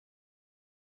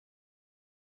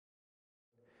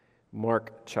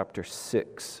Mark chapter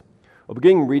 6. We'll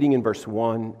begin reading in verse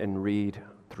 1 and read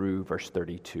through verse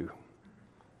 32.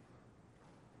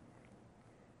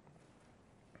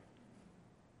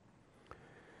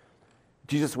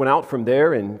 Jesus went out from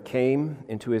there and came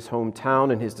into his hometown,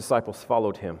 and his disciples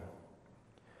followed him.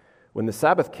 When the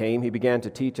Sabbath came, he began to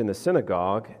teach in the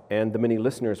synagogue, and the many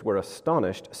listeners were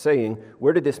astonished, saying,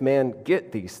 "Where did this man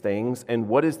get these things, and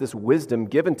what is this wisdom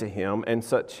given to him, and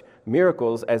such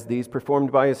miracles as these performed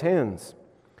by his hands?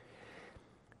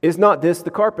 Is not this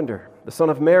the carpenter, the son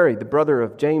of Mary, the brother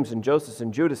of James and Joseph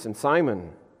and Judas and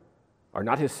Simon? Are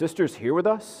not his sisters here with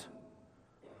us?"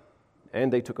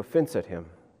 And they took offense at him.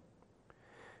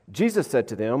 Jesus said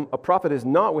to them, "A prophet is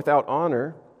not without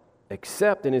honor,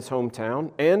 except in his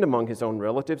hometown and among his own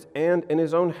relatives and in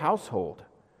his own household."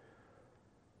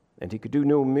 And he could do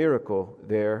no miracle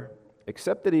there,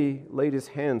 except that he laid his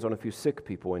hands on a few sick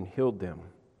people and healed them.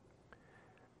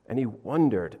 And he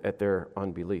wondered at their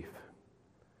unbelief.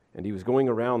 And he was going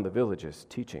around the villages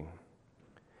teaching.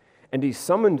 And he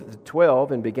summoned the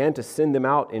 12 and began to send them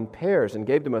out in pairs and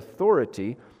gave them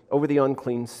authority over the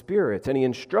unclean spirits. And he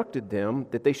instructed them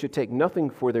that they should take nothing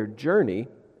for their journey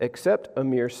except a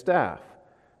mere staff,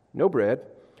 no bread,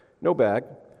 no bag,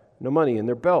 no money in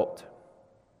their belt,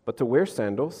 but to wear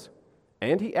sandals.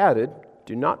 And he added,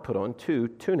 "Do not put on 2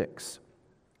 tunics."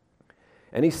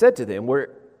 And he said to them,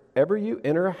 "Wherever you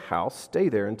enter a house, stay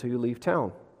there until you leave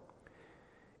town.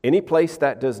 Any place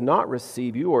that does not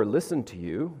receive you or listen to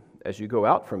you, as you go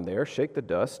out from there, shake the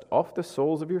dust off the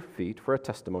soles of your feet for a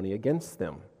testimony against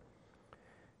them."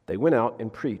 They went out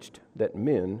and preached that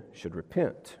men should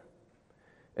repent.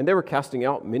 And they were casting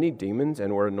out many demons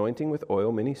and were anointing with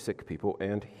oil many sick people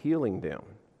and healing them.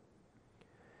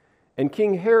 And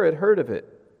King Herod heard of it,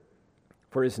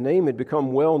 for his name had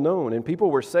become well known, and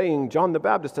people were saying, "John the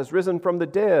Baptist has risen from the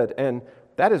dead, and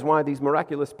that is why these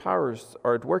miraculous powers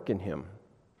are at work in him."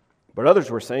 But others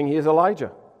were saying he is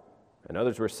Elijah, and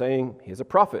others were saying he is a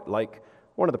prophet, like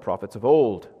one of the prophets of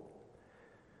old.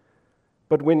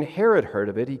 But when Herod heard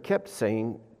of it, he kept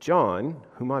saying, "John,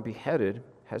 whom I beheaded,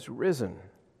 has risen."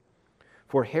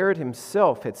 For Herod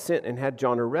himself had sent and had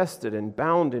John arrested and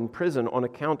bound in prison on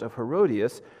account of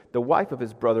Herodias, the wife of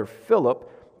his brother Philip,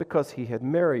 because he had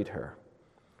married her.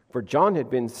 For John had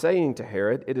been saying to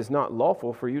Herod, "It is not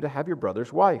lawful for you to have your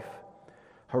brother's wife."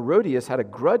 Herodias had a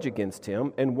grudge against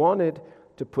him and wanted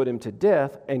to put him to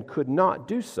death and could not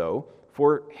do so,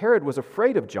 for Herod was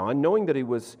afraid of John, knowing that he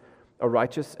was a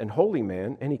righteous and holy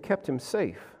man, and he kept him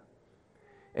safe.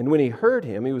 And when he heard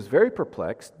him, he was very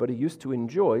perplexed, but he used to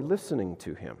enjoy listening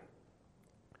to him.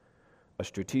 A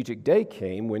strategic day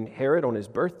came when Herod, on his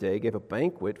birthday, gave a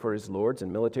banquet for his lords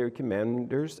and military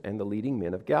commanders and the leading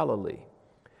men of Galilee.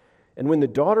 And when the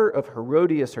daughter of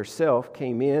Herodias herself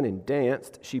came in and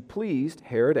danced, she pleased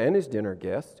Herod and his dinner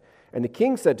guests. And the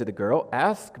king said to the girl,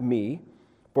 "Ask me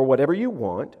for whatever you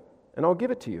want, and I'll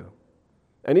give it to you."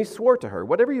 And he swore to her,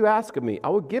 "Whatever you ask of me, I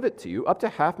will give it to you, up to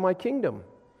half my kingdom."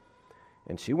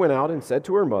 And she went out and said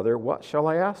to her mother, "What shall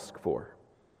I ask for?"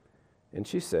 And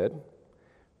she said,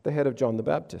 "The head of John the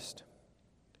Baptist."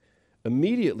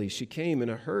 Immediately she came in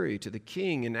a hurry to the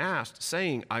king and asked,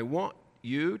 saying, "I want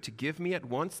you to give me at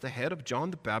once the head of John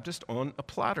the Baptist on a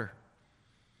platter."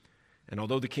 And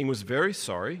although the king was very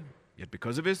sorry, yet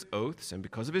because of his oaths and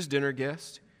because of his dinner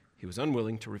guests, he was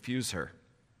unwilling to refuse her.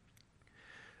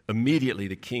 Immediately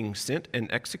the king sent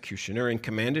an executioner and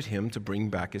commanded him to bring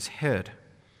back his head.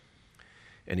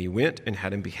 And he went and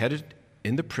had him beheaded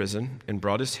in the prison and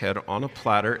brought his head on a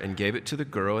platter and gave it to the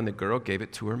girl, and the girl gave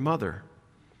it to her mother.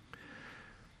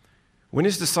 When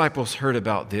his disciples heard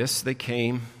about this, they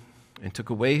came and took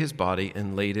away his body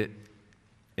and laid it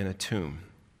in a tomb.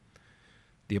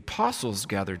 The apostles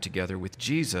gathered together with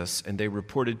Jesus, and they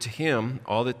reported to him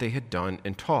all that they had done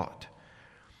and taught.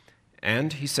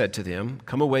 And he said to them,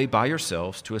 "Come away by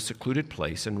yourselves to a secluded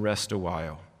place and rest a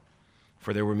while."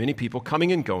 For there were many people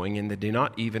coming and going, and they did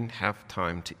not even have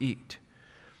time to eat.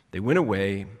 They went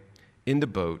away in the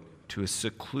boat to a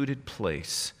secluded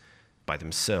place by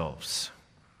themselves.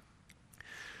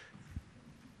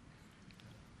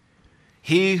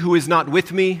 "He who is not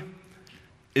with me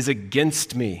is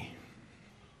against me."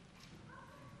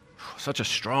 Such a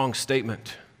strong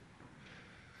statement.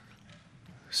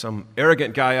 Some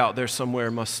arrogant guy out there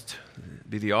somewhere must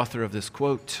be the author of this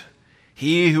quote.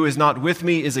 "He who is not with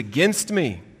me is against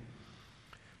me."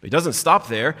 But he doesn't stop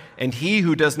there. "And he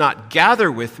who does not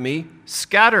gather with me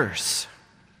scatters."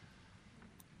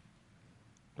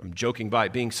 I'm joking by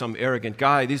it being some arrogant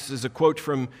guy. This is a quote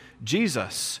from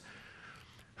Jesus,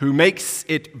 who makes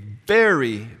it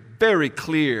very, very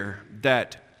clear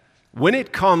that when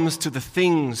it comes to the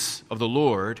things of the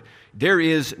Lord, There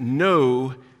is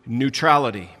no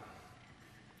neutrality.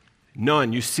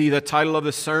 None. You see the title of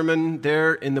the sermon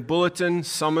there in the bulletin,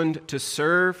 Summoned to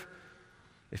Serve.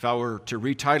 If I were to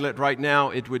retitle it right now,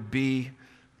 it would be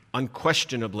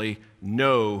unquestionably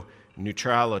no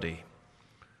neutrality.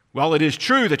 While it is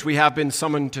true that we have been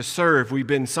summoned to serve, we've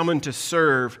been summoned to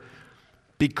serve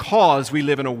because we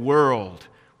live in a world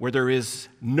where there is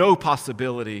no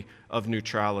possibility of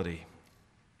neutrality.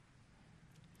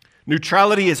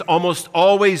 Neutrality is almost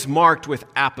always marked with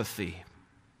apathy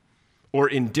or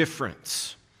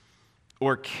indifference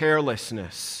or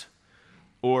carelessness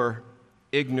or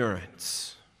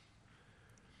ignorance.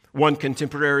 One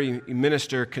contemporary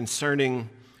minister concerning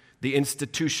the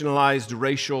institutionalized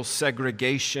racial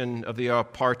segregation of the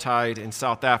apartheid in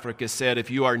South Africa said, if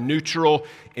you are neutral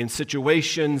in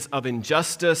situations of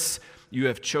injustice, you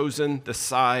have chosen the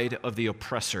side of the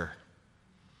oppressor.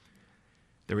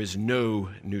 There is no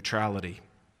neutrality.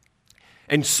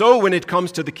 And so when it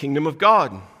comes to the kingdom of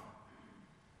God,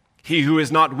 he who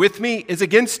is not with me is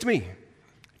against me.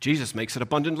 Jesus makes it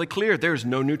abundantly clear there is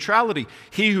no neutrality.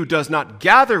 He who does not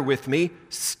gather with me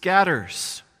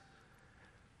scatters.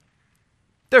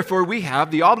 Therefore, we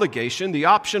have the obligation, the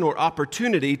option or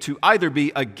opportunity to either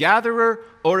be a gatherer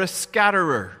or a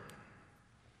scatterer.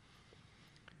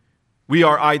 We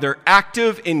are either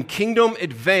active in kingdom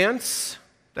advance,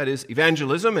 that is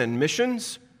evangelism and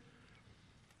missions,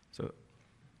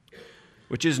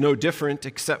 which is no different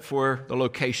except for the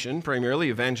location. Primarily,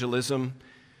 evangelism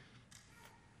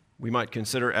we might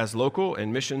consider as local,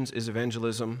 and missions is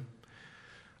evangelism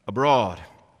abroad.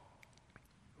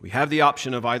 We have the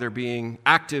option of either being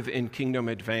active in kingdom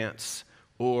advance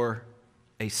or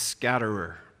a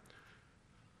scatterer.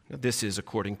 Now, this is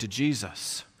according to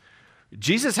Jesus.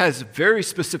 Jesus has very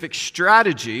specific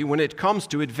strategy when it comes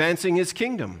to advancing his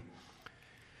kingdom.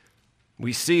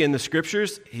 We see in the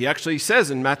scriptures, he actually says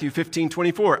in Matthew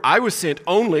 15:24, I was sent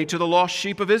only to the lost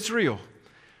sheep of Israel.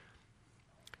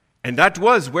 And that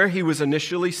was where he was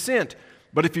initially sent.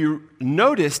 But if you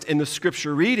noticed in the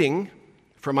scripture reading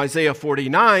from Isaiah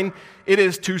 49, it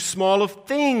is too small a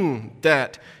thing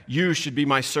that you should be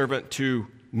my servant to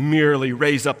merely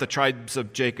raise up the tribes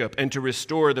of Jacob and to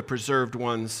restore the preserved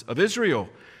ones of Israel.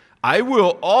 I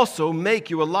will also make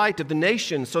you a light of the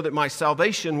nations so that my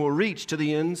salvation will reach to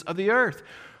the ends of the earth.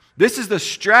 This is the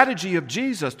strategy of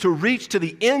Jesus, to reach to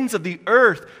the ends of the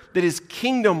earth, that his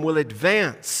kingdom will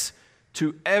advance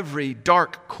to every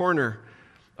dark corner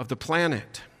of the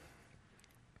planet.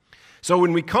 So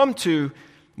when we come to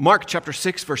Mark chapter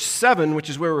 6, verse 7, which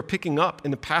is where we're picking up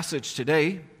in the passage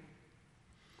today,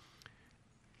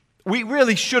 we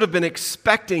really should have been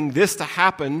expecting this to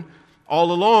happen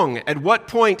all along. At what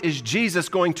point is Jesus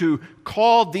going to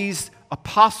call these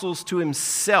apostles to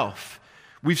himself?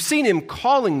 We've seen him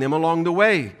calling them along the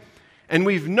way, and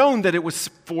we've known that it was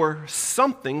for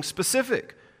something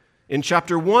specific. In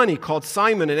chapter 1, he called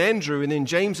Simon and Andrew, and then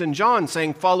James and John,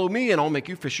 saying, follow me, and I'll make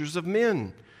you fishers of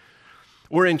men.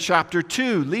 Or in chapter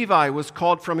 2, Levi was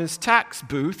called from his tax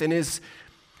booth and his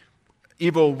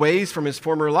evil ways from his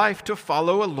former life to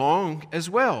follow along as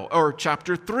well. Or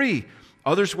chapter 3,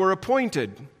 others were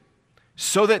appointed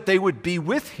so that they would be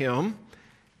with him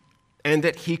and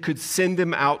that he could send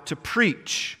them out to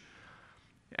preach.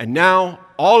 And now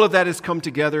all of that has come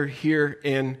together here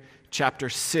in chapter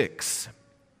 6.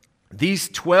 These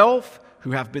 12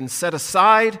 who have been set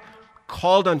aside,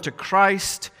 called unto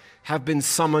Christ, have been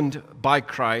summoned by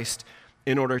Christ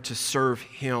in order to serve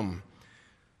him.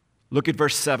 Look at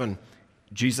verse 7.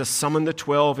 Jesus summoned the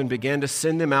 12 and began to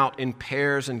send them out in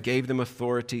pairs and gave them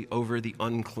authority over the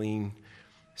unclean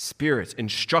spirits,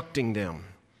 instructing them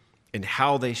in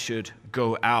how they should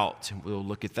go out. And we'll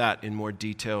look at that in more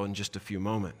detail in just a few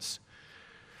moments.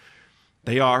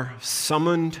 They are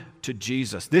summoned to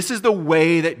Jesus. This is the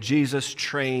way that Jesus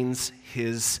trains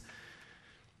his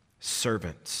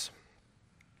servants.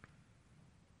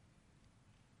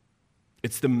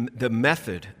 It's the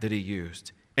method that he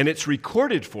used. And it's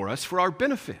recorded for us for our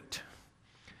benefit,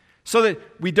 so that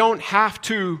we don't have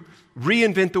to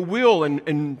reinvent the wheel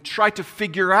and try to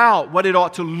figure out what it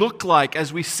ought to look like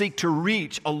as we seek to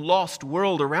reach a lost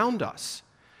world around us.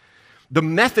 The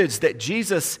methods that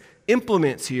Jesus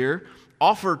implements here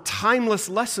offer timeless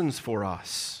lessons for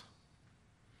us.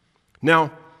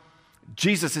 Now,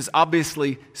 Jesus is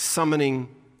obviously summoning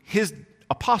his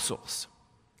apostles.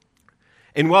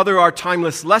 And while there are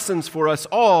timeless lessons for us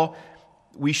all,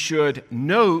 we should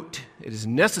note, it is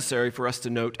necessary for us to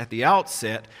note at the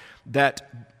outset,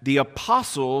 that the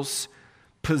apostles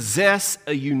possess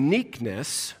a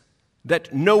uniqueness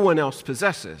that no one else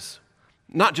possesses.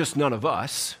 Not just none of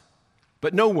us,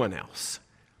 but no one else,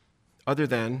 other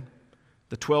than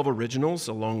the 12 originals,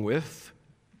 along with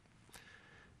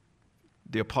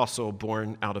the apostle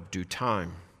born out of due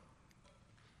time.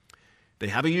 They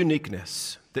have a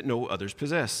uniqueness that no others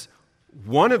possess.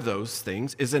 One of those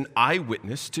things is an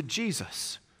eyewitness to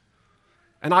Jesus,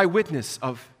 an eyewitness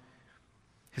of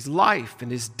his life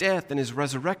and his death and his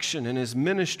resurrection and his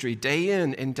ministry day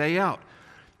in and day out.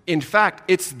 In fact,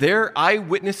 it's their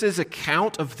eyewitnesses'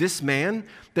 account of this man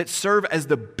that serve as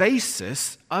the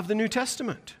basis of the New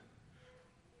Testament.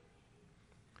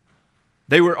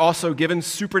 They were also given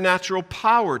supernatural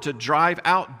power to drive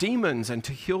out demons and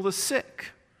to heal the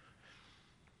sick.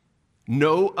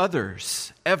 No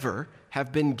others ever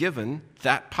have been given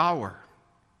that power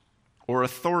or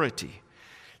authority.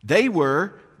 They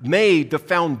were made the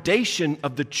foundation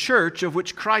of the church of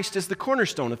which Christ is the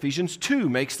cornerstone. Ephesians 2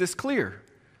 makes this clear.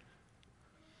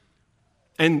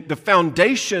 And the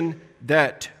foundation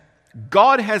that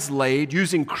God has laid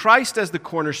using Christ as the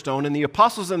cornerstone and the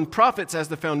apostles and prophets as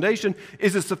the foundation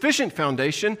is a sufficient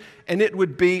foundation, and it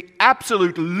would be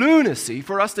absolute lunacy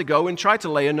for us to go and try to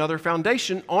lay another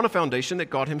foundation on a foundation that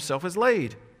God himself has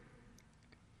laid.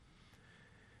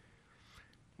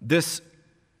 This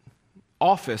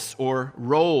office or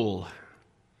role,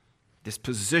 this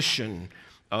position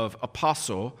of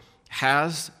apostle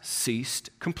has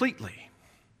ceased completely.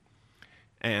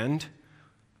 And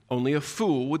only a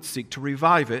fool would seek to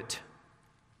revive it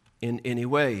in any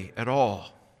way at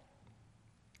all.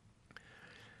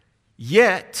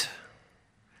 Yet,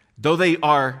 though they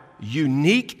are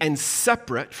unique and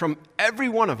separate from every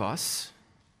one of us,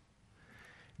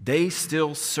 they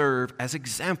still serve as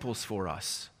examples for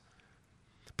us,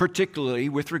 particularly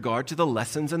with regard to the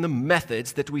lessons and the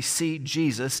methods that we see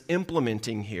Jesus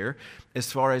implementing here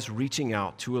as far as reaching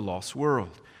out to a lost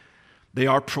world. They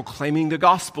are proclaiming the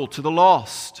gospel to the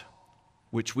lost,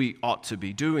 which we ought to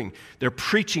be doing. They're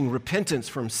preaching repentance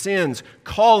from sins,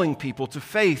 calling people to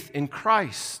faith in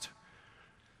Christ.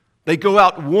 They go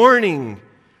out warning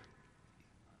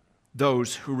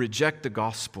those who reject the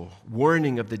gospel,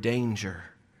 warning of the danger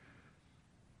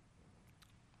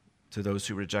to those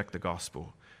who reject the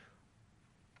gospel.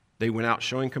 They went out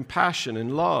showing compassion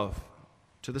and love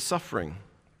to the suffering.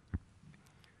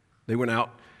 They went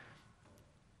out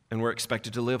and were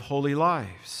expected to live holy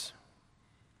lives.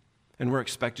 And were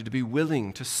expected to be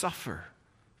willing to suffer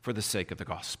for the sake of the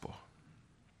gospel.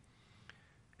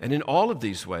 And in all of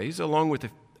these ways, along with the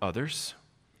others,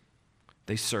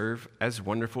 they serve as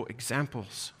wonderful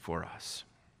examples for us.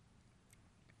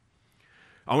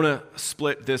 I want to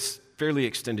split this fairly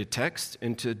extended text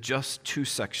into just two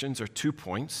sections or 2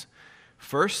 points.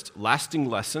 First, lasting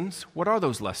lessons. What are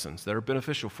those lessons that are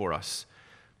beneficial for us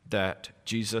that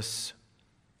Jesus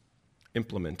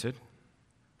implemented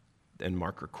and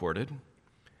Mark recorded?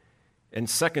 And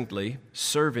secondly,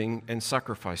 serving and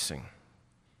sacrificing.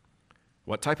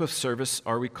 What type of service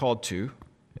are we called to,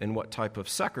 and what type of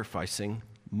sacrificing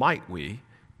might we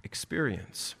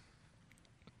experience?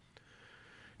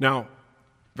 Now,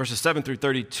 verses 7 through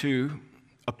 32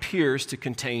 appears to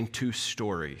contain 2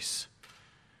 stories.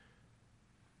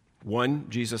 1,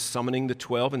 Jesus summoning the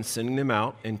 12 and sending them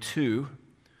out, and 2,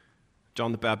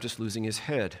 John the Baptist losing his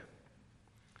head.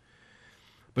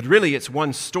 But really, it's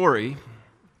one story.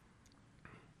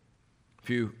 If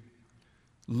you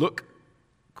look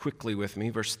quickly with me,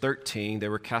 verse 13, they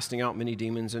were casting out many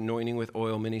demons, anointing with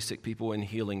oil many sick people, and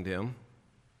healing them.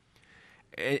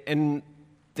 And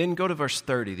then go to verse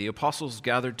 30. The apostles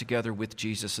gathered together with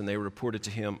Jesus, and they reported to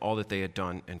him all that they had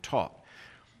done and taught.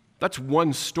 That's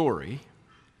one story.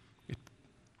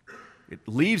 It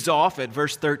leaves off at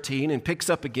verse 13 and picks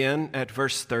up again at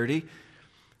verse 30.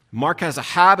 Mark has a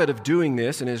habit of doing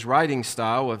this in his writing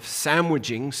style, of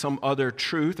sandwiching some other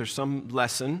truth or some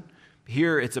lesson.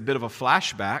 Here it's a bit of a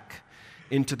flashback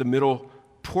into the middle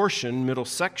portion, middle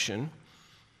section.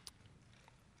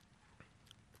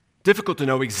 Difficult to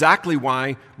know exactly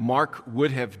why Mark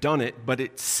would have done it, but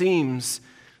it seems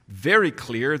very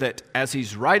clear that as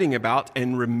he's writing about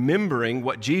and remembering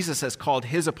what Jesus has called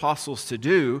his apostles to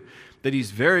do, that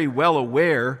he's very well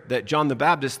aware that John the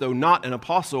Baptist, though not an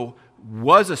apostle,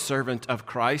 was a servant of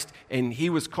Christ, and he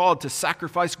was called to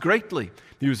sacrifice greatly.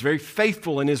 He was very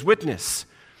faithful in his witness,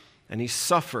 and he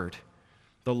suffered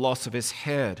the loss of his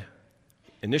head,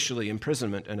 initially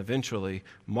imprisonment and eventually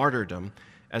martyrdom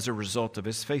as a result of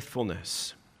his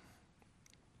faithfulness.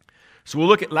 So we'll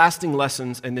look at lasting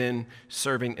lessons and then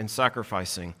serving and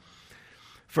sacrificing.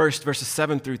 First, verses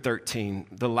 7 through 13,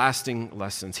 the lasting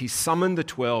lessons. He summoned the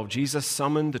 12. Jesus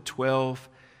summoned the 12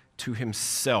 to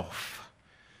himself.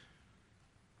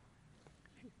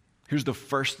 Here's the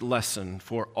first lesson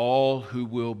for all who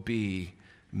will be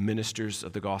ministers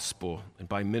of the gospel. And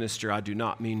by minister, I do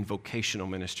not mean vocational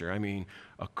minister. I mean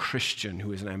a Christian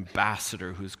who is an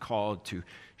ambassador who is called to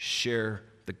share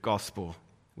the gospel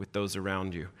with those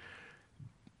around you.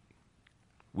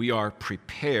 We are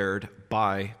prepared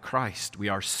by Christ. We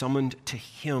are summoned to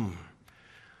Him.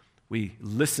 We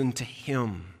listen to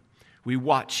Him. We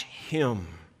watch Him.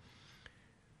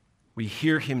 We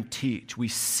hear Him teach. We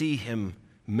see Him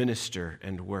minister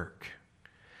and work.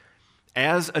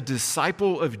 As a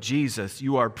disciple of Jesus,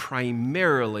 you are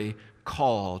primarily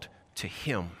called to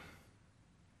Him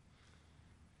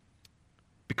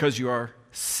because you are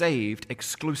saved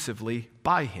exclusively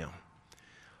by Him.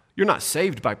 You're not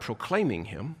saved by proclaiming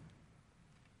Him.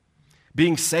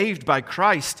 Being saved by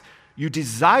Christ, you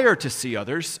desire to see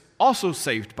others also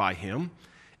saved by Him,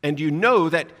 and you know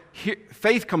that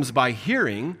faith comes by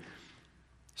hearing,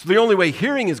 so the only way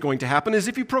hearing is going to happen is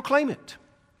if you proclaim it.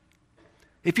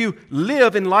 If you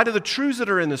live in light of the truths that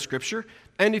are in the Scripture,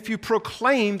 and if you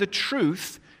proclaim the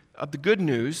truth of the good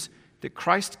news that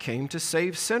Christ came to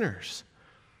save sinners.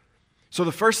 So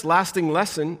the first lasting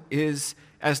lesson is,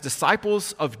 as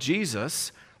disciples of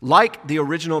Jesus, like the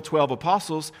original 12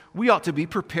 apostles, we ought to be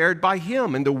prepared by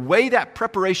Him. And the way that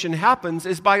preparation happens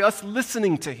is by us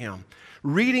listening to Him,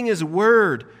 reading His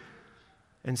Word,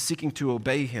 and seeking to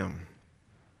obey Him.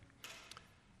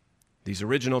 These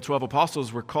original 12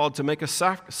 apostles were called to make a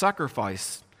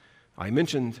sacrifice. I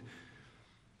mentioned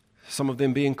some of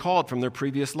them being called from their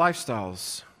previous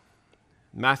lifestyles.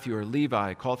 Matthew or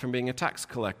Levi called from being a tax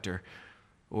collector,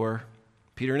 or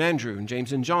Peter and Andrew and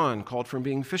James and John called from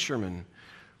being fishermen.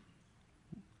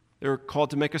 They were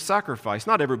called to make a sacrifice.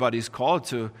 Not everybody's called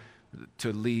to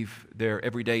leave their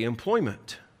everyday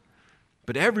employment,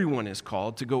 but everyone is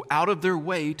called to go out of their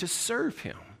way to serve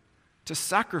Him, to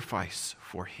sacrifice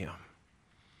for Him.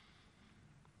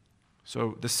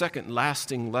 So the second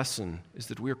lasting lesson is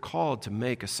that we are called to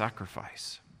make a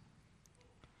sacrifice.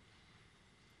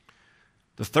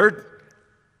 The third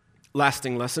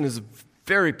lasting lesson is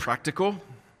very practical.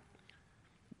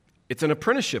 It's an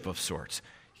apprenticeship of sorts.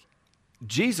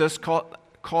 Jesus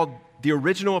called the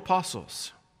original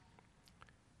apostles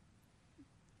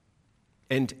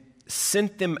and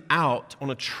sent them out on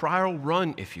a trial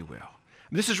run, if you will.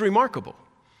 This is remarkable.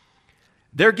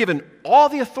 They're given all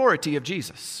the authority of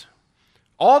Jesus,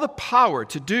 all the power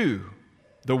to do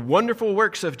the wonderful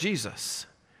works of Jesus.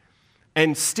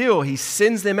 And still, He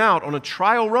sends them out on a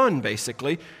trial run,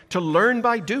 basically, to learn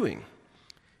by doing.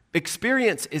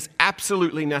 Experience is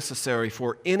absolutely necessary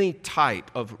for any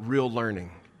type of real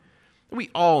learning. We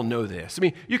all know this. I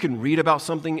mean, you can read about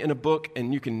something in a book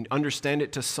and you can understand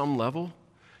it to some level.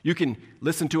 You can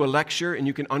listen to a lecture and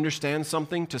you can understand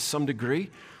something to some degree.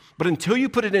 But until you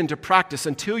put it into practice,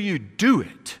 until you do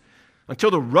it, until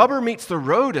the rubber meets the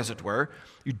road, as it were,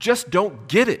 you just don't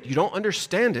get it. You don't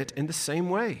understand it in the same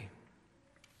way.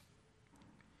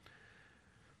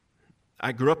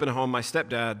 I grew up in a home. My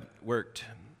stepdad worked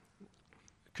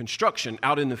construction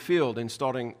out in the field,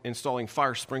 installing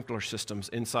fire sprinkler systems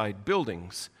inside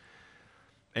buildings.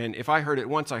 And if I heard it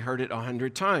once, I heard it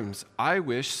 100 times. I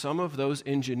wish some of those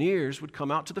engineers would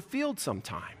come out to the field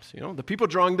sometimes. You know, the people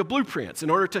drawing the blueprints in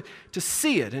order to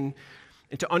see it and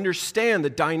to understand the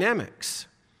dynamics.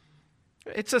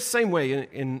 It's the same way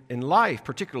in life,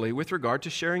 particularly with regard to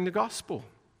sharing the gospel.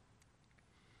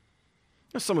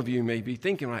 Now, some of you may be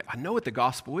thinking, I know what the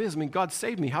gospel is. I mean, God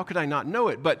saved me. How could I not know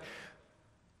it? But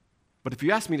if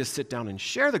you ask me to sit down and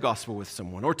share the gospel with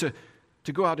someone, or to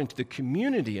go out into the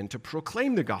community and to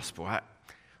proclaim the gospel, I'm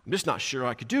just not sure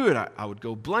I could do it. I would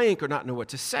go blank or not know what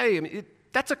to say. I mean,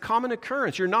 that's a common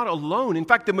occurrence. You're not alone. In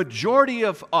fact, the majority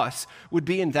of us would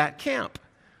be in that camp.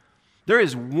 There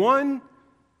is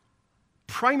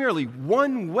primarily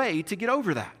one way to get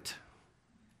over that.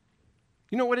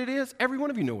 You know what it is? Every one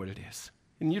of you know what it is.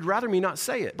 And you'd rather me not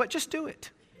say it, but just do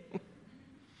it.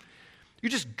 You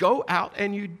just go out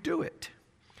and you do it.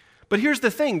 But here's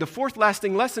the thing. The fourth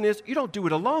lasting lesson is you don't do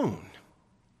it alone.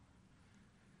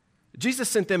 Jesus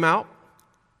sent them out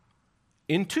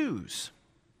in twos.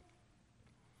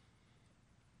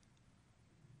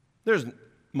 There's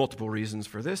multiple reasons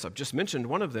for this. I've just mentioned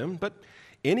one of them, but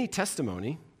any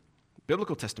testimony,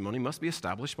 biblical testimony, must be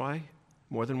established by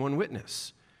more than one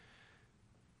witness.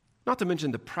 Not to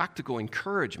mention the practical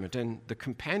encouragement and the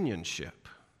companionship.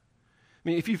 I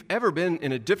mean, if you've ever been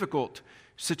in a difficult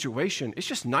situation, it's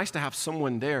just nice to have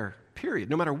someone there,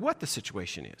 period, no matter what the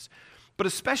situation is. But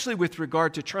especially with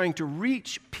regard to trying to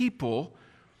reach people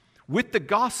with the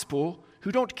gospel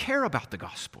who don't care about the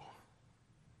gospel.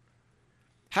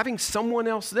 Having someone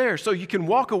else there so you can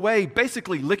walk away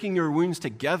basically licking your wounds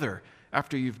together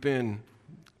after you've been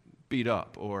beat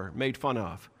up or made fun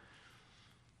of.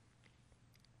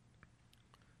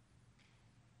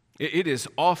 It is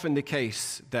often the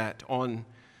case that on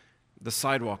the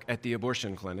sidewalk at the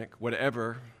abortion clinic,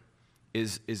 whatever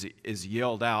is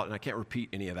yelled out, and I can't repeat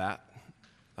any of that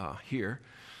here.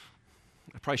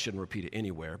 I probably shouldn't repeat it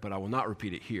anywhere, but I will not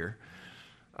repeat it here.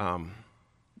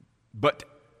 But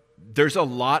there's a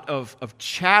lot of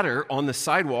chatter on the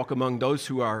sidewalk among those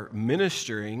who are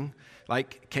ministering,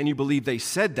 like, can you believe they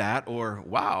said that? Or,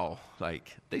 wow,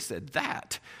 like, they said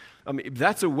that. I mean,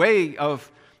 that's a way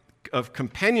of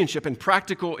companionship and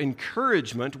practical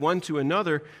encouragement one to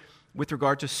another with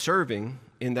regard to serving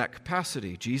in that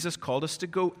capacity. Jesus called us to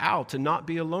go out and not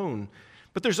be alone.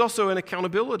 But there's also an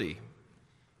accountability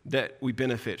that we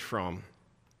benefit from.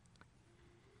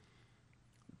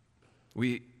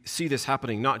 We see this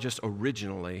happening not just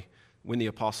originally when the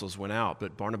apostles went out,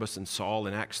 but Barnabas and Saul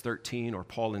in Acts 13, or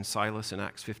Paul and Silas in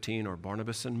Acts 15, or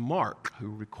Barnabas and Mark, who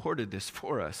recorded this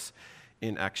for us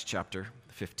in Acts chapter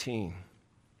 15.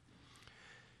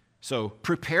 So,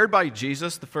 prepared by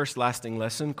Jesus, the first lasting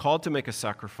lesson, called to make a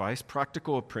sacrifice,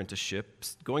 practical apprenticeship,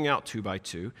 going out 2 by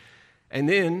 2, and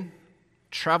then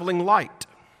traveling light.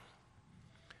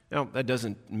 Now, that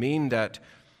doesn't mean that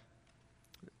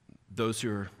those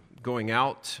who are going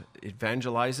out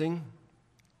evangelizing,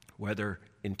 whether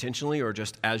intentionally or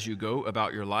just as you go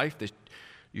about your life, that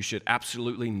you should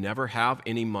absolutely never have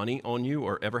any money on you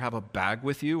or ever have a bag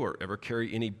with you or ever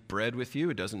carry any bread with you.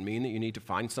 It doesn't mean that you need to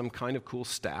find some kind of cool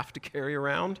staff to carry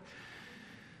around.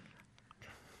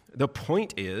 The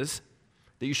point is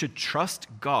that you should trust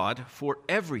God for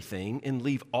everything and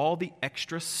leave all the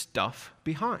extra stuff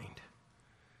behind.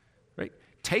 Right?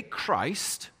 Take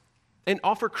Christ and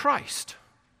offer Christ.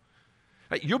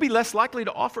 Right? You'll be less likely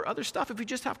to offer other stuff if you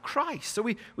just have Christ. So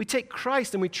we take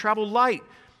Christ and we travel light,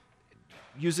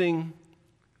 using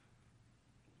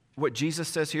what Jesus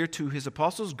says here to his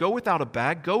apostles: go without a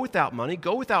bag, go without money,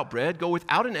 go without bread, go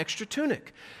without an extra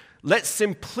tunic. Let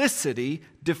simplicity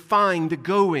define the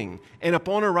going, and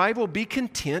upon arrival, be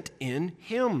content in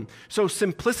him. So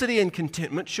simplicity and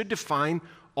contentment should define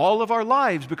all of our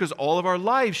lives, because all of our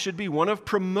lives should be one of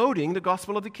promoting the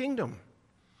gospel of the kingdom.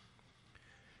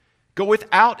 Go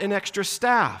without an extra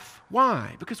staff.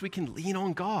 Why? Because we can lean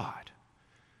on God.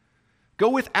 Go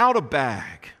without a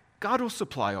bag. God will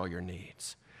supply all your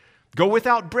needs. Go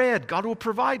without bread. God will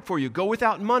provide for you. Go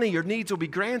without money. Your needs will be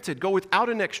granted. Go without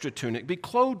an extra tunic. Be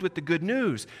clothed with the good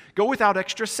news. Go without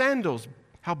extra sandals.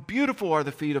 How beautiful are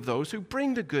the feet of those who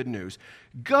bring the good news.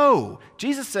 Go.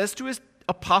 Jesus says to his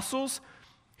apostles,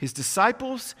 his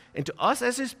disciples, and to us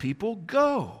as his people,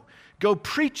 go. Go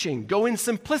preaching. Go in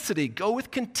simplicity. Go with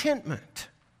contentment.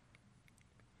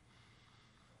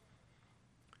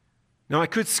 Now, I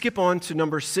could skip on to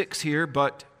number 6 here,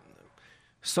 but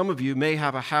some of you may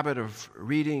have a habit of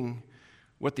reading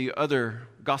what the other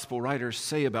gospel writers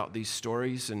say about these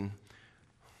stories, and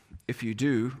if you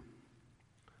do,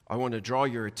 I want to draw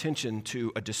your attention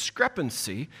to a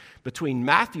discrepancy between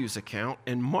Matthew's account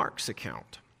and Mark's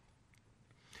account.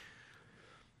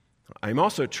 I'm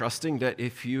also trusting that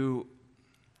if you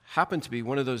happen to be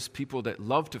one of those people that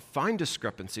love to find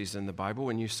discrepancies in the Bible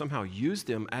and you somehow use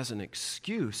them as an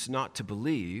excuse not to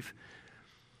believe,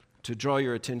 to draw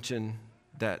your attention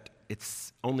that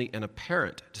it's only an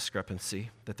apparent discrepancy,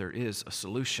 that there is a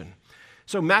solution.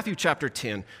 So Matthew chapter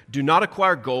 10, do not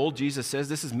acquire gold, Jesus says.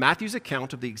 This is Matthew's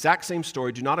account of the exact same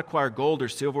story. Do not acquire gold or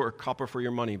silver or copper for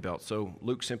your money belt. So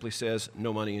Luke simply says,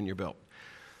 no money in your belt.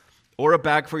 Or a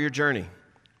bag for your journey.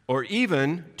 Or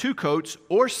even 2 coats,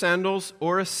 or sandals,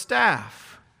 or a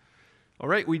staff. All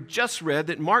right, we just read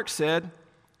that Mark said,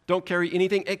 don't carry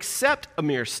anything except a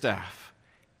mere staff,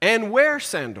 and wear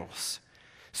sandals.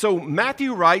 So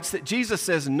Matthew writes that Jesus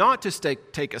says not to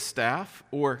take a staff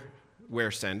or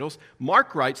wear sandals.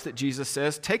 Mark writes that Jesus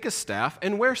says, take a staff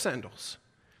and wear sandals.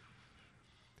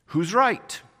 Who's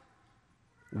right?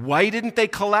 Why didn't they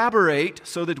collaborate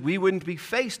so that we wouldn't be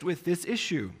faced with this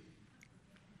issue?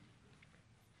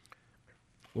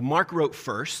 Well, Mark wrote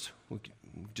first.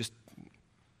 Just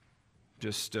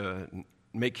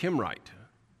make him right?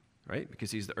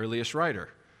 Because he's the earliest writer.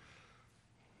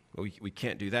 Well, we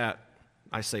can't do that.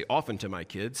 I say often to my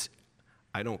kids,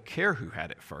 I don't care who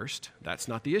had it first. That's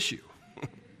not the issue.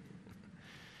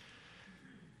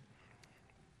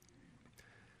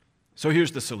 So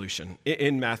here's the solution.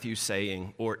 In Matthew's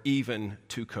saying, or even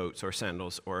 2 coats or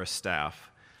sandals or a staff,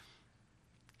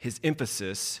 his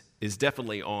emphasis is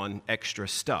definitely on extra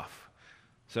stuff.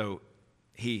 So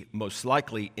he most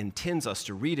likely intends us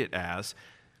to read it as,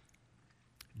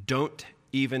 don't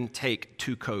even take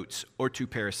 2 coats or 2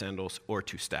 pair of sandals or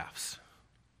 2 staffs.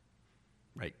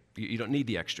 Right? You don't need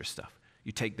the extra stuff.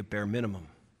 You take the bare minimum.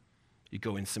 You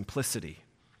go in simplicity.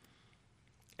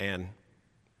 And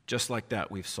just like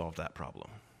that, we've solved that problem.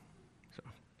 So.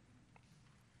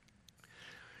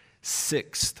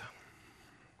 Sixth,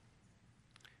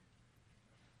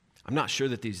 I'm not sure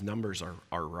that these numbers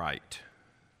are right,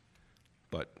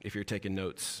 but if you're taking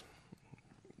notes,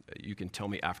 you can tell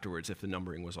me afterwards if the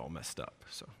numbering was all messed up.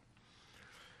 So,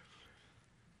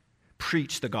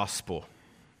 preach the gospel.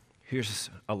 Here's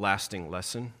a lasting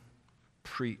lesson.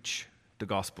 Preach the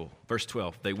gospel. Verse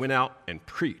 12, they went out and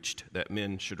preached that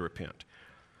men should repent.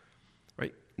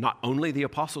 Right? Not only the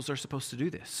apostles are supposed to do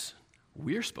this,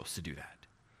 we're supposed to do that.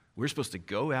 We're supposed to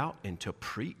go out and to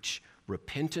preach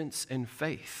repentance and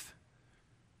faith.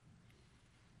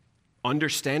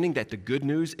 Understanding that the good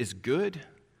news is good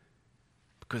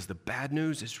because the bad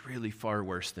news is really far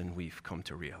worse than we've come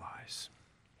to realize.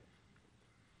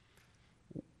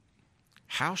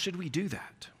 How should we do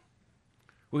that?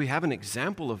 Well, we have an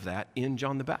example of that in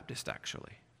John the Baptist,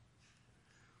 actually.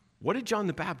 What did John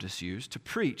the Baptist use to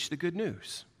preach the good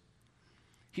news?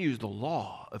 He used the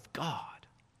law of God.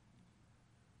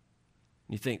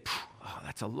 You think,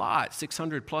 that's a lot,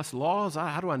 600 plus laws.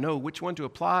 How do I know which one to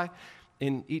apply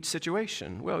in each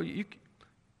situation? Well, you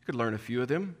could learn a few of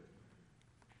them.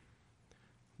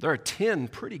 There are 10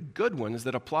 pretty good ones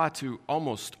that apply to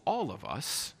almost all of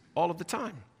us all of the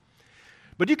time.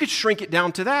 But you could shrink it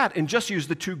down to that and just use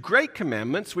the 2 great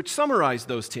commandments, which summarize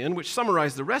those 10, which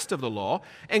summarize the rest of the law,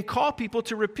 and call people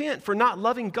to repent for not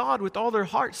loving God with all their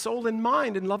heart, soul, and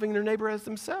mind, and loving their neighbor as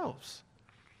themselves.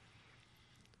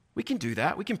 We can do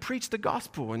that. We can preach the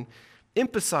gospel and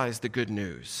emphasize the good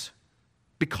news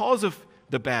because of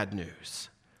the bad news,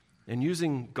 and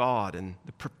using God and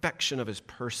the perfection of his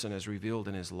person as revealed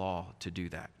in his law to do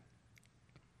that.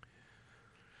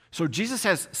 So Jesus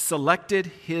has selected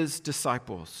his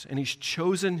disciples, and he's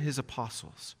chosen his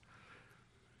apostles.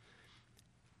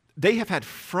 They have had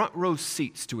front row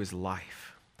seats to his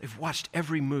life. They've watched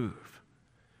every move.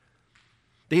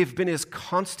 They have been his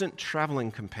constant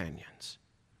traveling companions.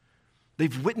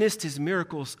 They've witnessed his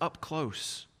miracles up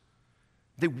close.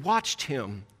 They watched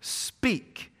him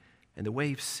speak, and the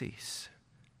waves cease,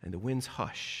 and the winds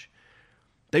hush.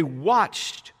 They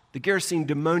watched the Gerasene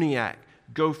demoniac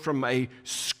go from a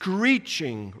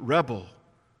screeching rebel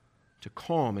to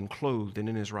calm and clothed and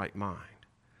in his right mind.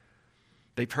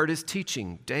 They've heard his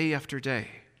teaching day after day.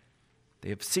 They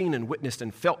have seen and witnessed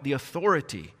and felt the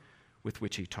authority with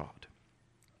which he taught.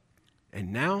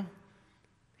 And now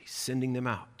he's sending them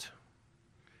out.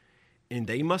 And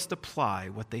they must apply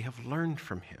what they have learned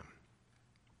from him.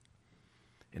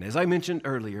 And as I mentioned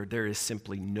earlier, there is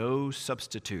simply no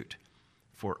substitute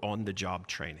for on-the-job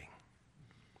training.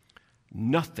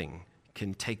 Nothing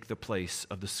can take the place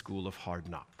of the school of hard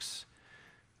knocks.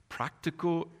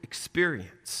 Practical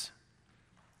experience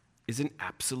is an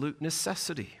absolute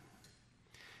necessity.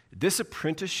 This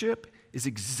apprenticeship is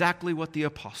exactly what the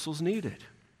apostles needed.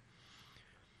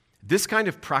 This kind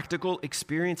of practical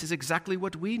experience is exactly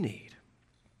what we need.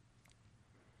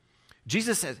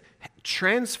 Jesus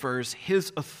transfers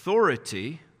his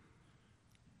authority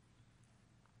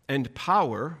and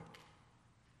power,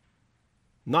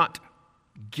 not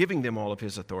giving them all of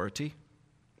his authority,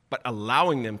 but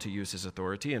allowing them to use his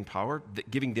authority and power,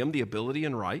 giving them the ability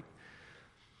and right.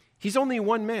 He's only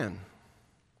one man.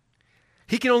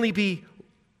 He can only be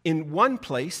in one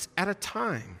place at a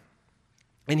time.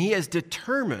 And he has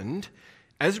determined,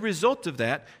 as a result of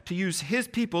that, to use his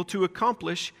people to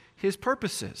accomplish his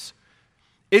purposes.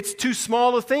 It's too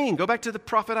small a thing. Go back to the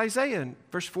prophet Isaiah in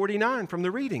verse 49 from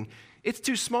the reading. It's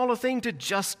too small a thing to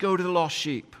just go to the lost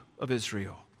sheep of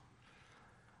Israel.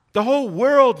 The whole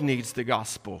world needs the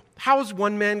gospel. How is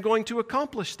one man going to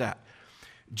accomplish that?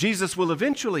 Jesus will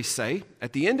eventually say,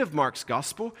 at the end of Mark's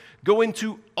gospel, go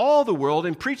into all the world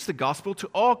and preach the gospel to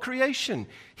all creation.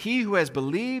 He who has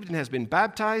believed and has been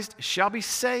baptized shall be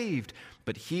saved,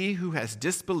 but he who has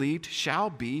disbelieved shall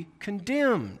be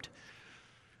condemned.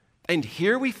 And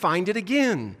here we find it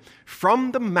again,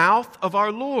 from the mouth of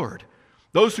our Lord.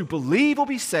 Those who believe will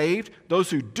be saved, those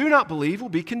who do not believe will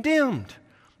be condemned.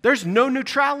 There's no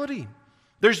neutrality.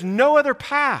 There's no other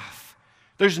path.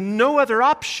 There's no other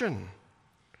option.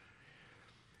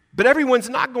 But everyone's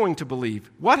not going to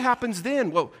believe. What happens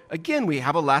then? Well, again, we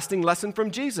have a lasting lesson from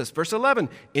Jesus. Verse 11,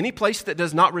 any place that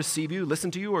does not receive you,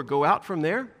 listen to you, or go out from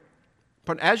there,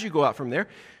 but as you go out from there,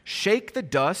 shake the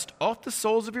dust off the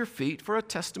soles of your feet for a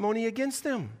testimony against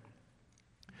them.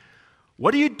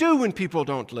 What do you do when people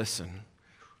don't listen?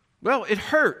 Well, it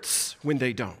hurts when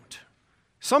they don't.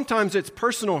 Sometimes it's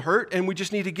personal hurt, and we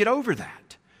just need to get over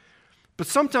that. But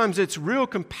sometimes it's real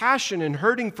compassion and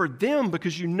hurting for them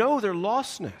because you know their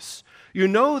lostness. You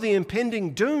know the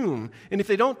impending doom. And if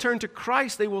they don't turn to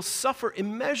Christ, they will suffer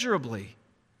immeasurably.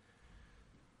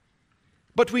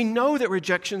 But we know that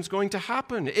rejection is going to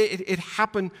happen. It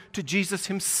happened to Jesus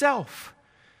himself.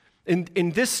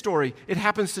 In this story, it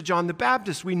happens to John the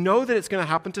Baptist. We know that it's going to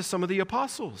happen to some of the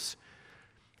apostles.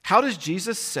 How does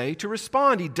Jesus say to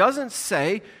respond? He doesn't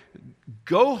say,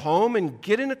 go home and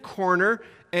get in a corner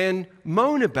and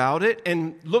moan about it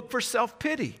and look for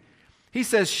self-pity. He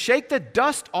says, shake the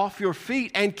dust off your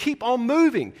feet and keep on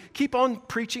moving. Keep on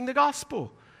preaching the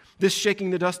gospel. This shaking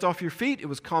the dust off your feet, it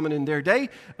was common in their day,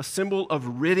 a symbol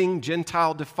of ridding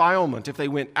Gentile defilement. If they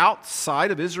went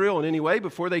outside of Israel in any way,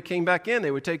 before they came back in, they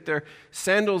would take their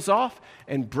sandals off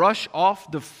and brush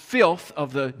off the filth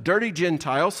of the dirty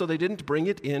Gentiles so they didn't bring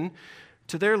it in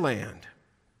to their land.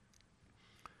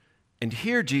 And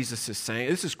here Jesus is saying,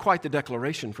 this is quite the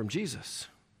declaration from Jesus.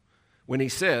 When he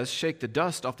says, shake the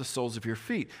dust off the soles of your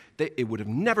feet, it would have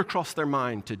never crossed their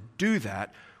mind to do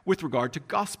that with regard to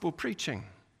gospel preaching.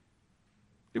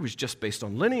 It was just based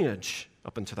on lineage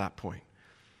up until that point.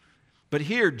 But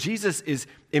here, Jesus is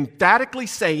emphatically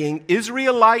saying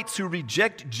Israelites who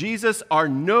reject Jesus are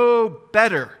no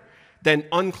better than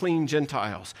unclean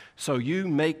Gentiles. So you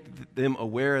make them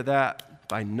aware of that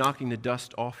by knocking the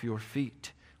dust off your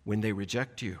feet when they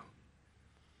reject you.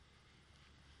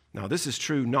 Now, this is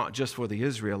true not just for the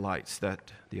Israelites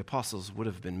that the apostles would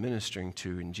have been ministering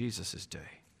to in Jesus'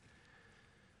 day.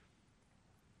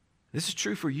 This is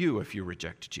true for you if you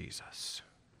reject Jesus.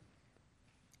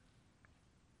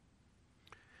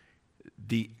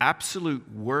 The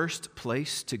absolute worst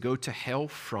place to go to hell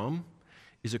from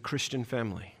is a Christian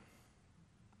family.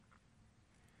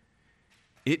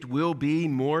 It will be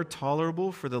more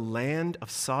tolerable for the land of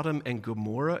Sodom and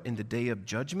Gomorrah in the day of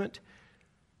judgment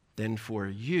than for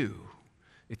you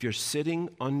if you're sitting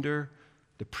under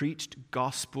the preached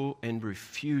gospel and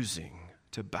refusing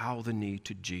to bow the knee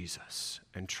to Jesus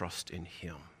and trust in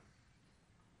him.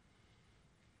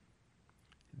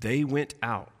 They went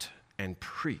out and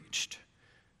preached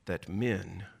that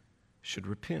men should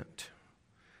repent.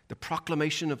 The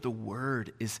proclamation of the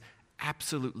word is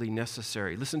absolutely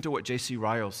necessary. Listen to what J.C.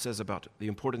 Ryle says about the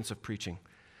importance of preaching.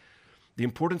 The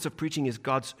importance of preaching is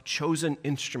God's chosen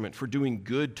instrument for doing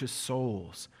good to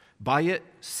souls. By it,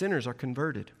 sinners are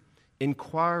converted,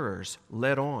 inquirers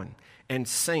led on, and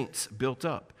saints built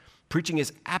up. Preaching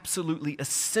is absolutely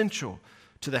essential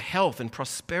to the health and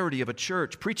prosperity of a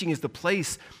church. Preaching is the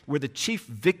place where the chief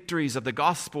victories of the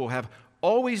gospel have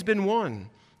always been won.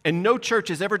 And no church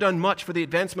has ever done much for the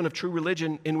advancement of true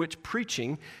religion in which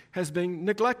preaching has been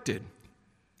neglected.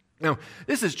 Now,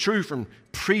 this is true from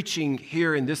preaching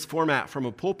here in this format from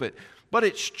a pulpit, but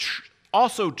it's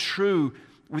also true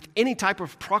with any type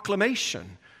of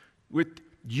proclamation, with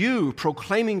you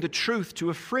proclaiming the truth to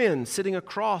a friend sitting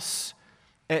across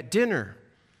at dinner,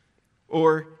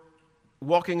 or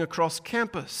walking across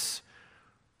campus,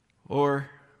 or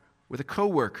with a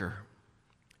coworker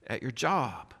at your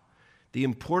job. The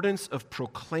importance of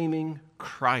proclaiming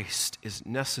Christ is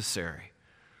necessary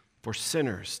for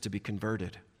sinners to be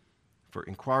converted, for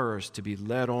inquirers to be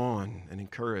led on and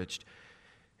encouraged,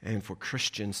 and for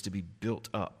Christians to be built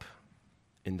up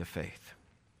in the faith.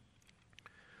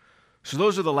 So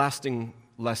those are the lasting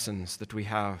lessons that we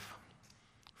have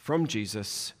from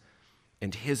Jesus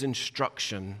and his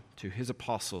instruction to his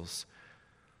apostles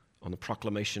on the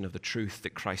proclamation of the truth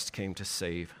that Christ came to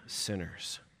save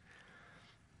sinners.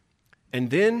 And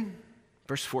then,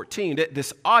 verse 14,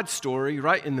 this odd story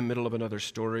right in the middle of another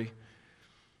story.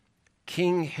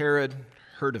 King Herod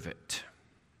heard of it.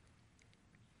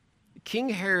 King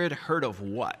Herod heard of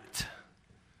what?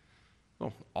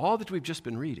 Well, all that we've just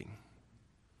been reading.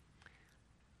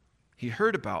 He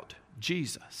heard about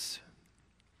Jesus.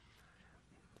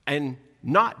 And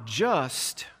not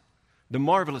just the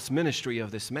marvelous ministry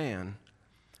of this man,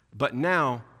 but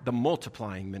now the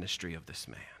multiplying ministry of this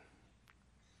man.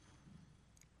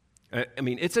 I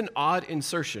mean, it's an odd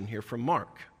insertion here from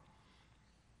Mark.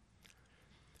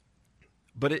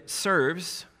 But it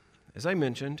serves, as I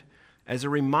mentioned, as a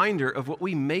reminder of what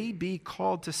we may be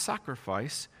called to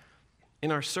sacrifice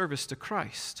in our service to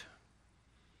Christ.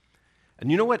 And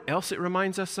you know what else it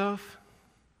reminds us of?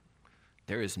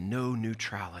 There is no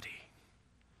neutrality.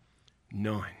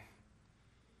 None.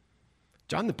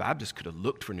 John the Baptist could have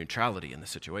looked for neutrality in the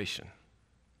situation.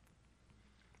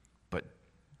 But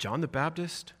John the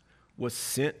Baptist was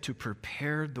sent to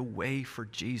prepare the way for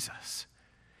Jesus.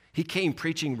 He came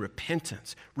preaching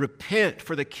repentance. Repent,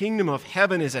 for the kingdom of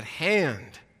heaven is at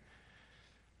hand.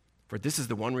 For this is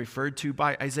the one referred to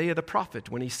by Isaiah the prophet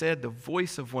when he said, the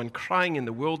voice of one crying in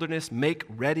the wilderness, make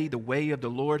ready the way of the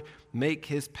Lord, make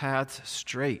his paths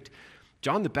straight.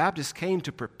 John the Baptist came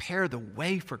to prepare the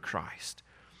way for Christ.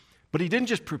 But he didn't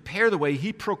just prepare the way,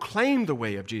 he proclaimed the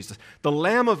way of Jesus. The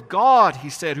Lamb of God, he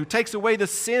said, who takes away the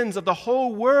sins of the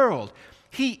whole world.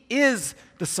 He is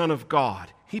the Son of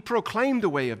God. He proclaimed the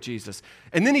way of Jesus.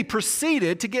 And then he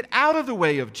proceeded to get out of the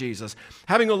way of Jesus.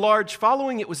 Having a large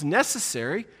following, it was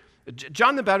necessary.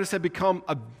 John the Baptist had become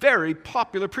a very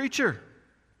popular preacher.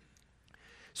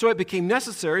 So it became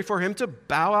necessary for him to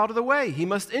bow out of the way. He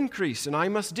must increase and I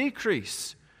must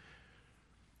decrease.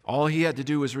 All he had to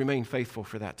do was remain faithful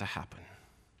for that to happen.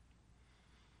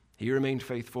 He remained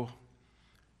faithful,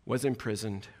 was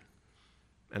imprisoned,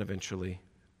 and eventually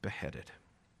beheaded.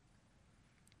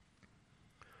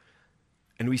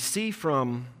 And we see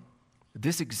from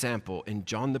this example in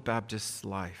John the Baptist's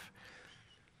life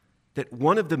that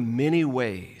one of the many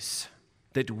ways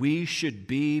that we should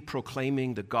be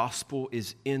proclaiming the gospel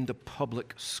is in the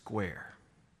public square.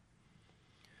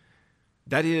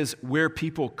 That is where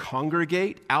people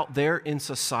congregate out there in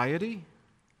society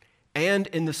and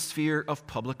in the sphere of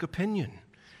public opinion.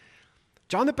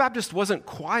 John the Baptist wasn't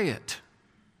quiet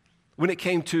when it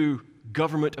came to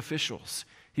government officials.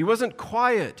 He wasn't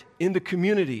quiet in the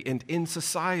community and in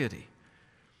society.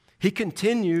 He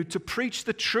continued to preach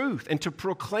the truth and to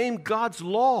proclaim God's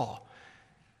law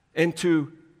and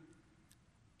to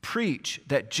preach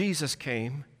that Jesus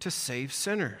came to save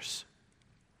sinners.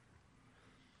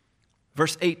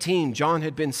 Verse 18, John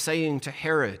had been saying to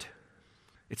Herod,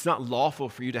 it's not lawful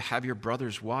for you to have your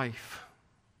brother's wife.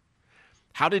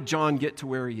 How did John get to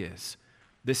where he is?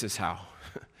 This is how.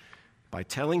 By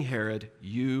telling Herod,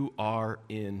 you are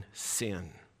in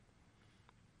sin.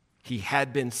 He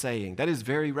had been saying, that is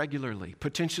very regularly,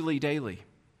 potentially daily.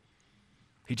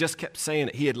 He just kept saying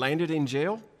it. He had landed in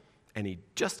jail, and he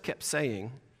just kept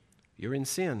saying, you're in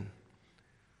sin.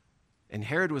 And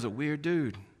Herod was a weird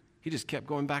dude. He just kept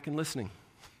going back and listening.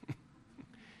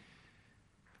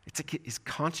 His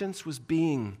conscience was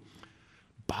being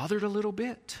bothered a little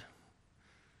bit,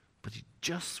 but he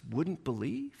just wouldn't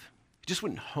believe. He just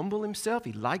wouldn't humble himself.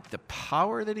 He liked the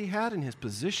power that he had in his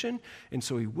position, and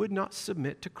so he would not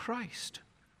submit to Christ.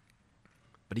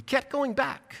 But he kept going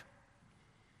back.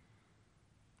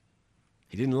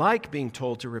 He didn't like being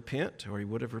told to repent, or he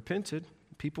would have repented.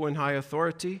 People in high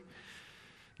authority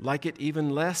like it even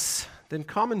less than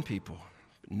common people.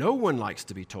 No one likes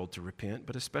to be told to repent,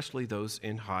 but especially those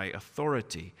in high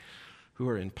authority who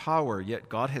are in power, yet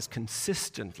God has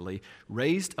consistently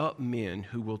raised up men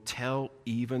who will tell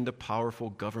even the powerful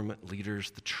government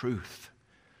leaders the truth.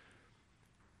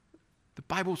 The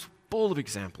Bible's full of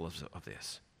examples of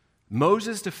this.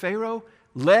 Moses to Pharaoh,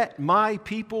 let my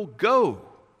people go.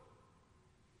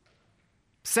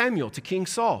 Samuel to King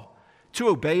Saul, to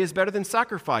obey is better than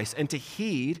sacrifice, and to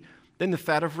heed than the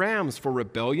fat of rams. For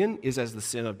rebellion is as the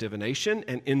sin of divination,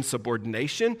 and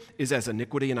insubordination is as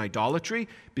iniquity and idolatry.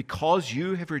 Because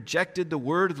you have rejected the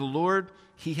word of the Lord,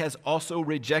 he has also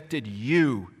rejected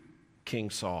you, King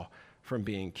Saul, from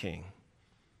being king.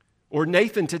 Or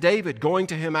Nathan to David, going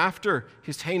to him after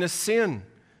his heinous sin.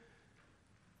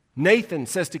 Nathan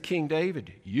says to King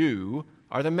David, you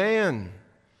are the man.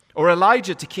 Or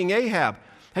Elijah to King Ahab,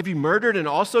 have you murdered and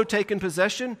also taken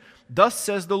possession? Thus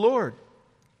says the Lord,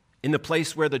 in the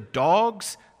place where the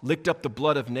dogs licked up the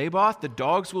blood of Naboth, the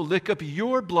dogs will lick up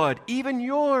your blood, even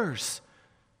yours,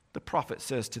 the prophet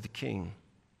says to the king.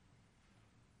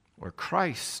 Or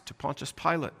Christ to Pontius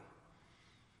Pilate,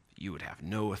 you would have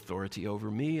no authority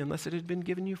over me unless it had been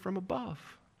given you from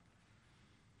above.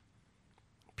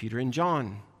 Peter and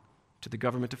John to the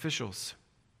government officials,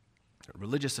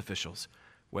 religious officials,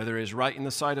 whether it is right in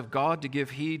the sight of God to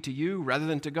give heed to you rather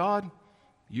than to God,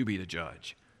 you be the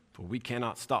judge. For we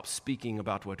cannot stop speaking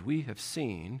about what we have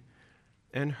seen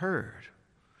and heard.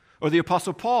 Or the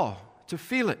Apostle Paul to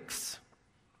Felix,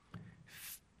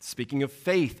 speaking of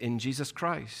faith in Jesus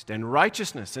Christ and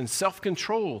righteousness and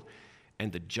self-control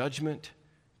and the judgment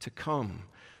to come.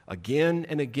 Again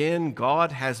and again,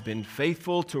 God has been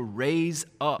faithful to raise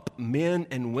up men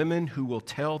and women who will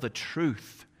tell the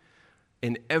truth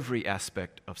in every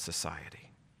aspect of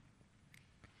society.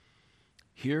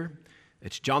 Here,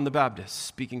 it's John the Baptist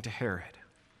speaking to Herod.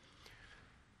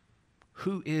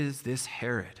 Who is this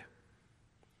Herod?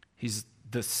 He's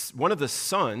one of the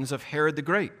sons of Herod the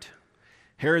Great.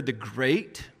 Herod the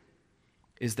Great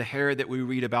is the Herod that we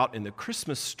read about in the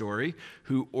Christmas story,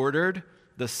 who ordered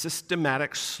the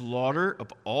systematic slaughter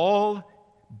of all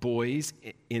boys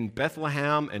in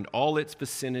Bethlehem and all its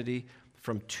vicinity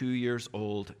from 2 years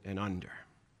old and under.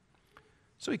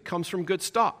 So he comes from good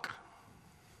stock.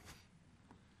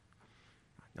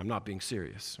 I'm not being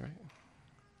serious, right?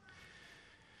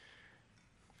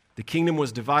 The kingdom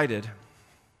was divided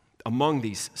among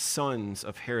these sons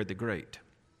of Herod the Great.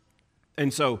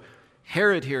 And so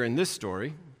Herod here in this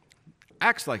story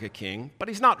acts like a king, but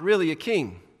he's not really a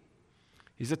king.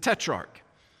 He's a tetrarch.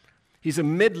 He's a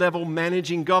mid-level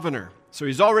managing governor. So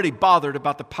he's already bothered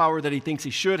about the power that he thinks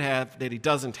he should have that he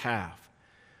doesn't have.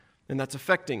 And that's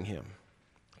affecting him.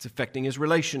 It's affecting his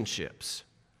relationships.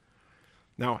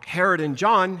 Now, Herod and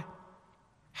John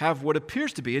have what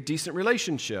appears to be a decent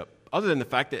relationship, other than the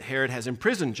fact that Herod has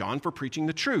imprisoned John for preaching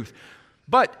the truth.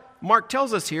 But Mark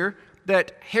tells us here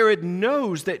that Herod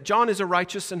knows that John is a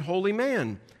righteous and holy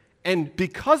man. And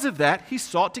because of that, he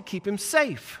sought to keep him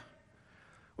safe.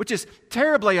 Which is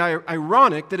terribly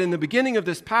ironic that in the beginning of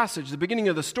this passage, the beginning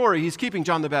of the story, he's keeping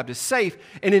John the Baptist safe,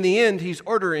 and in the end, he's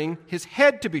ordering his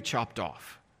head to be chopped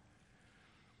off.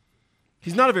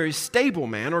 He's not a very stable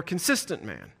man or consistent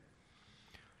man.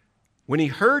 When he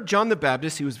heard John the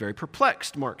Baptist, he was very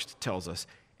perplexed, Mark tells us,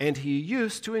 and he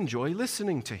used to enjoy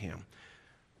listening to him.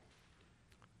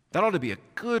 That ought to be a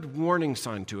good warning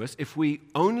sign to us. If we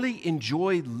only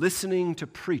enjoy listening to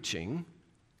preaching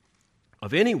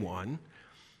of anyone,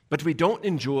 but we don't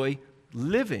enjoy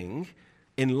living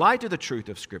in light of the truth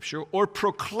of Scripture or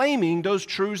proclaiming those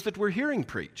truths that we're hearing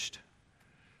preached,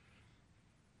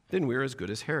 then we're as good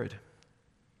as Herod.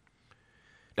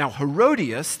 Now,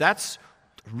 Herodias, that's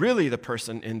really the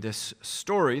person in this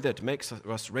story that makes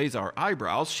us raise our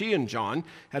eyebrows. She and John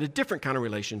had a different kind of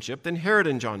relationship than Herod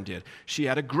and John did. She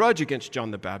had a grudge against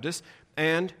John the Baptist,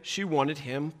 and she wanted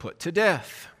him put to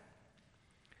death.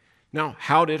 Now,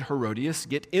 how did Herodias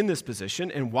get in this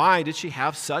position, and why did she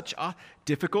have such a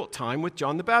difficult time with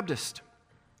John the Baptist?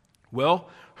 Well,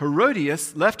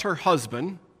 Herodias left her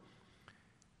husband,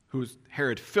 who's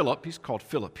Herod Philip. He's called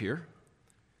Philip here.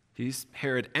 He's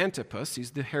Herod Antipas.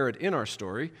 He's the Herod in our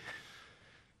story.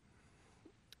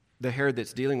 The Herod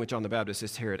that's dealing with John the Baptist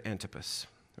is Herod Antipas.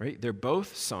 Right? They're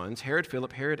both sons. Herod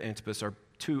Philip, Herod Antipas are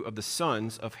two of the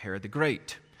sons of Herod the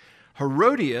Great.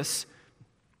 Herodias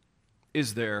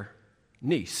is their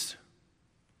niece.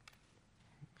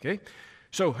 Okay?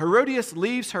 So Herodias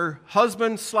leaves her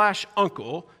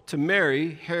husband/uncle to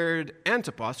marry Herod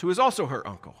Antipas, who is also her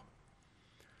uncle.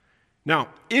 Now,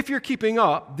 if you're keeping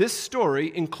up, this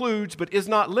story includes, but is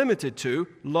not limited to,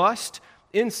 lust,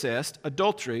 incest,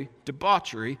 adultery,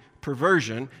 debauchery,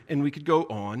 perversion, and we could go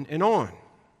on and on.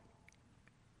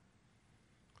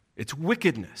 It's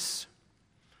wickedness.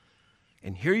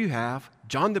 And here you have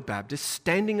John the Baptist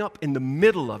standing up in the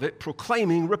middle of it,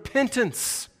 proclaiming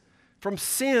repentance from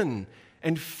sin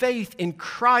and faith in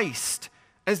Christ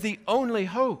as the only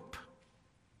hope.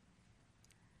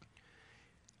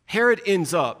 Herod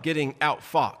ends up getting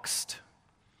outfoxed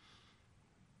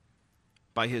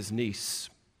by his niece,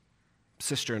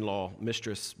 sister-in-law,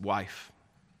 mistress, wife,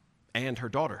 and her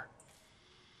daughter.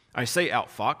 I say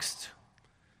outfoxed.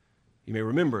 You may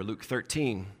remember Luke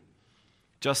 13.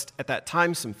 Just at that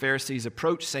time, some Pharisees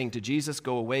approached, saying to Jesus,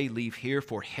 "Go away, leave here,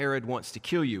 for Herod wants to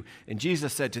kill you." And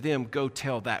Jesus said to them, "Go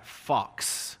tell that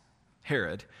fox,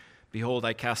 Herod, behold,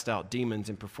 I cast out demons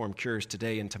and perform cures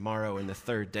today and tomorrow, and the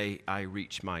third day I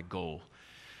reach my goal."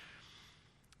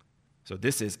 So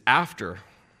this is after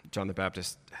John the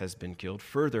Baptist has been killed,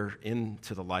 further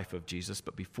into the life of Jesus,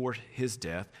 but before his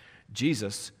death,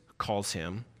 Jesus calls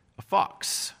him a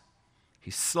fox.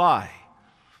 He's sly.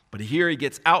 But here he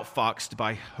gets outfoxed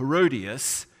by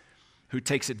Herodias, who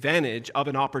takes advantage of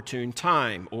an opportune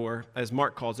time, or as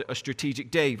Mark calls it, a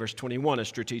strategic day. Verse 21, a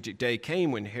strategic day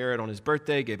came when Herod on his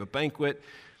birthday gave a banquet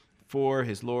for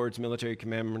his lord's military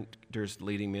commanders,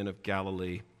 leading men of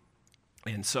Galilee.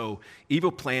 And so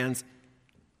evil plans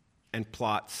and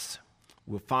plots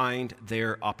will find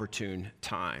their opportune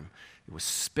time. It was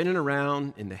spinning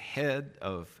around in the head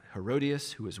of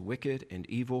Herodias, who is wicked and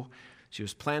evil. She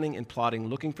was planning and plotting,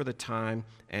 looking for the time,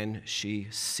 and she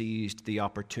seized the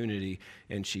opportunity,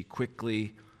 and she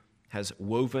quickly has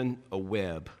woven a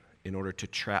web in order to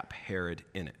trap Herod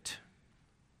in it.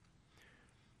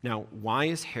 Now, why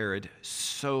is Herod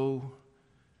so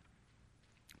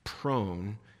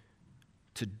prone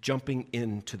to jumping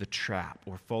into the trap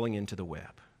or falling into the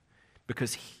web?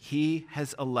 Because he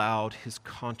has allowed his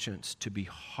conscience to be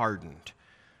hardened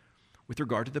with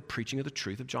regard to the preaching of the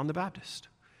truth of John the Baptist.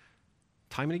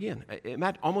 Time and again,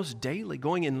 almost daily,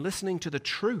 going and listening to the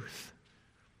truth,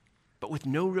 but with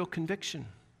no real conviction,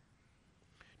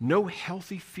 no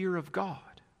healthy fear of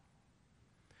God,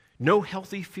 no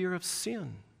healthy fear of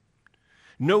sin,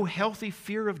 no healthy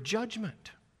fear of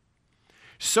judgment.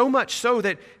 So much so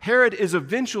that Herod is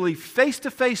eventually face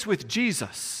to face with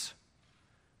Jesus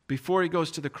before he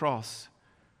goes to the cross.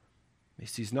 He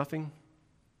sees nothing,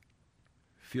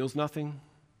 feels nothing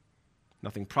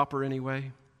proper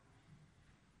anyway.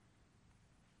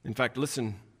 In fact,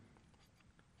 listen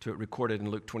to it recorded in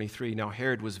Luke 23. Now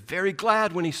Herod was very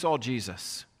glad when he saw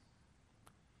Jesus,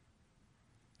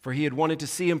 for he had wanted to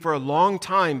see him for a long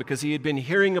time because he had been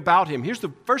hearing about him. Here's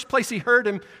the first place he heard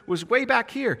him was way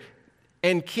back here.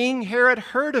 And King Herod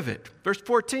heard of it. Verse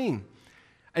 14.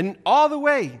 And all the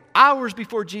way, hours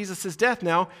before Jesus' death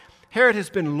now, Herod has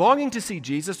been longing to see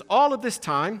Jesus all of this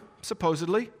time,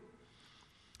 supposedly.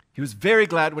 He was very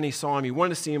glad when he saw him. He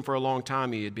wanted to see him for a long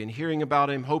time. He had been hearing about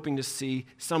him, hoping to see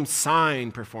some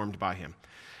sign performed by him.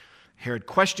 Herod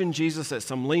questioned Jesus at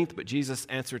some length, but Jesus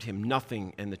answered him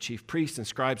nothing, and the chief priests and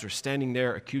scribes were standing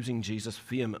there accusing Jesus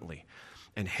vehemently.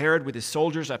 And Herod with his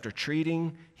soldiers, after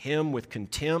treating him with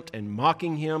contempt and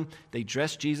mocking him, they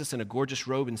dressed Jesus in a gorgeous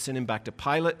robe and sent him back to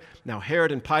Pilate. Now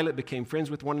Herod and Pilate became friends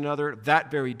with one another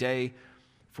that very day,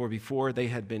 for before they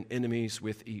had been enemies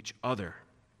with each other.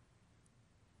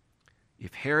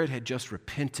 If Herod had just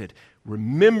repented,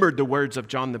 remembered the words of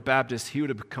John the Baptist, he would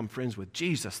have become friends with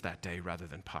Jesus that day rather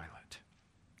than Pilate.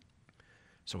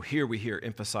 So here we hear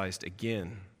emphasized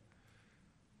again,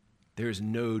 there is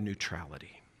no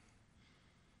neutrality.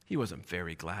 He wasn't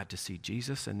very glad to see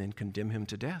Jesus and then condemn him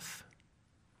to death.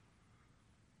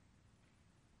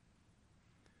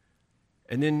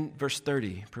 And then verse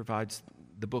 30 provides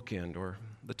the bookend, or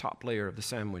the top layer of the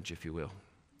sandwich, if you will,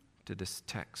 to this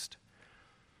text.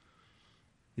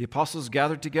 The apostles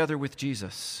gathered together with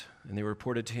Jesus, and they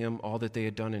reported to him all that they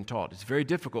had done and taught. It's very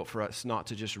difficult for us not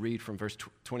to just read from verse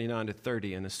 29 to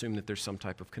 30 and assume that there's some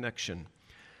type of connection.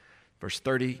 Verse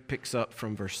 30 picks up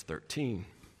from verse 13.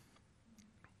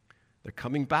 They're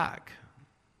coming back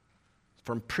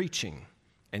from preaching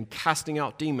and casting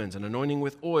out demons and anointing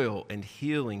with oil and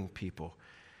healing people.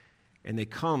 And they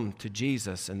come to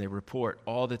Jesus and they report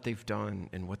all that they've done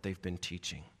and what they've been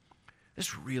teaching. This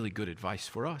is really good advice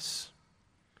for us.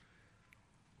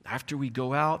 After we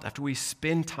go out, after we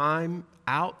spend time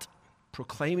out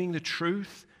proclaiming the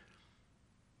truth,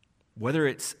 whether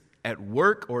it's at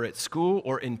work or at school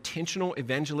or intentional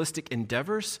evangelistic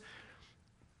endeavors,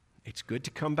 it's good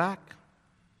to come back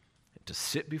and to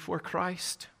sit before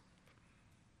Christ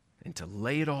and to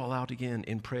lay it all out again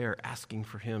in prayer, asking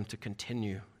for him to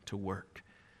continue to work.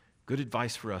 Good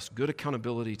advice for us, good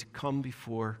accountability to come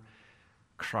before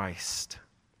Christ,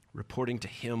 reporting to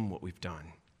him what we've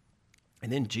done.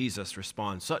 And then Jesus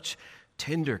responds, such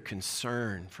tender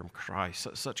concern from Christ,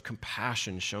 such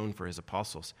compassion shown for his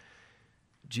apostles.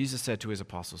 Jesus said to his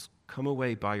apostles, "Come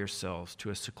away by yourselves to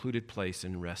a secluded place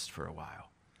and rest for a while."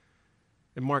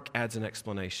 And Mark adds an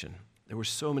explanation. There were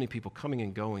so many people coming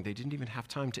and going, they didn't even have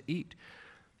time to eat.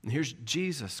 And here's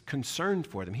Jesus concerned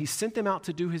for them. He sent them out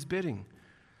to do his bidding.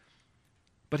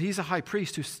 But he's a high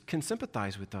priest who can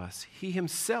sympathize with us. He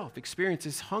himself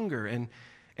experiences hunger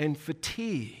and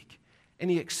fatigue. And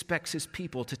he expects his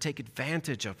people to take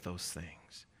advantage of those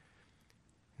things.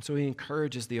 And so he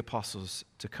encourages the apostles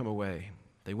to come away.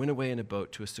 They went away in a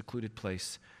boat to a secluded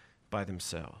place by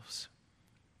themselves.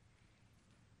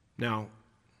 Now,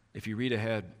 if you read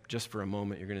ahead just for a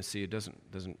moment, you're going to see it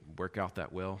doesn't work out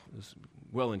that well. It was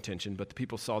well-intentioned, but the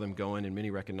people saw them going, and many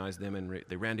recognized them, and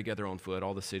they ran together on foot,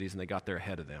 all the cities, and they got there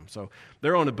ahead of them. So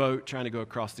they're on a boat trying to go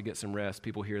across to get some rest.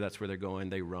 People hear that's where they're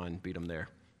going. They run, beat them there.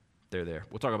 They're there.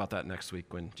 We'll talk about that next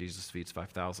week when Jesus feeds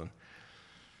 5,000.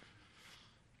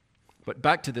 But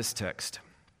back to this text.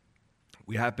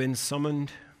 We have been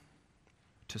summoned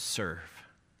to serve.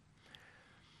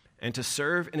 And to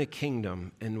serve in a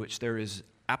kingdom in which there is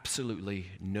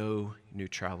absolutely no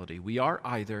neutrality. We are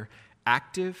either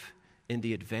active in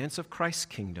the advance of Christ's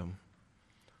kingdom,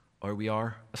 or we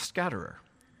are a scatterer,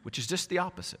 which is just the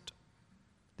opposite.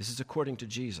 This is according to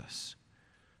Jesus,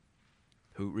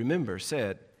 who, remember,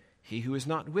 said, "He who is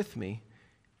not with me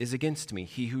is against me.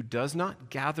 He who does not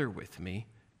gather with me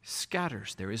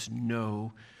scatters." There is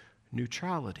no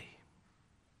neutrality.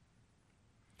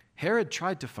 Herod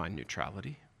tried to find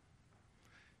neutrality.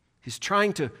 He's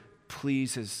trying to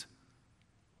please his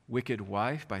wicked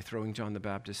wife by throwing John the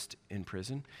Baptist in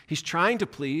prison. He's trying to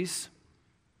please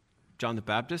John the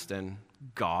Baptist and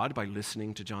God by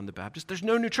listening to John the Baptist. There's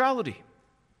no neutrality.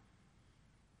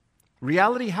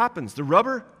 Reality happens. The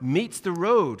rubber meets the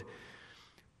road.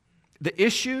 The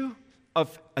issue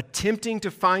of attempting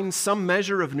to find some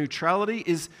measure of neutrality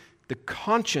is the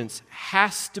conscience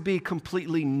has to be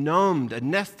completely numbed,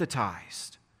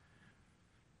 anesthetized,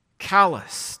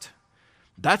 calloused.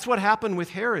 That's what happened with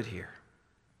Herod here.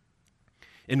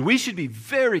 And we should be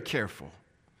very careful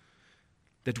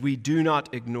that we do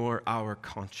not ignore our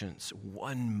conscience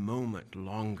one moment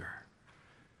longer.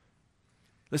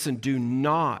 Listen, do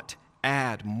not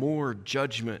add more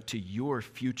judgment to your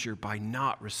future by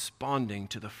not responding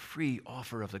to the free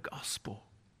offer of the gospel.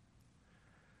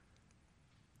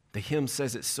 The hymn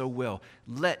says it so well.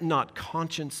 Let not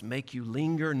conscience make you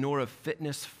linger, nor of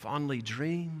fitness fondly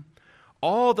dream.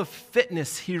 All the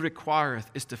fitness he requireth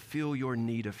is to feel your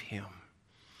need of him.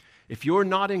 If you're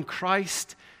not in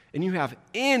Christ and you have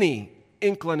any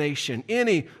inclination,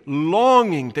 any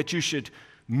longing that you should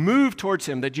move towards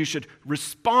him, that you should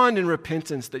respond in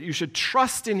repentance, that you should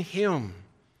trust in him,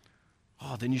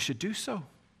 then you should do so.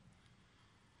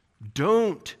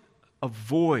 Don't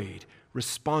avoid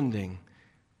responding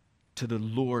to the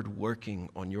Lord working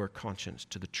on your conscience,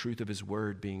 to the truth of his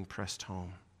word being pressed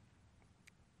home.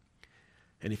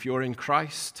 And if you're in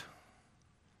Christ,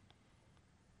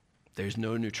 there's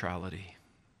no neutrality.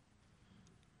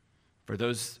 For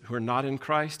those who are not in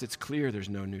Christ, it's clear there's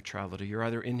no neutrality. You're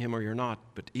either in him or you're not.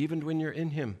 But even when you're in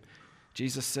him,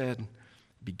 Jesus said,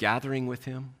 be gathering with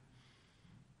him,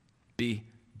 be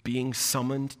being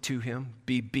summoned to him,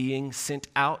 be being sent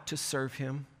out to serve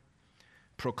him,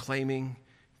 proclaiming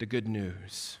the good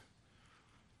news.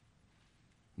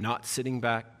 Not sitting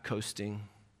back, coasting,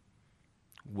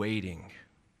 waiting,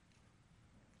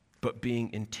 but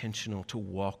being intentional to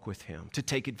walk with him, to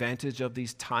take advantage of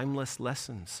these timeless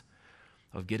lessons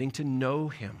of getting to know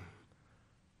him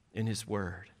in his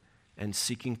word and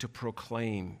seeking to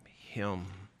proclaim him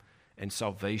and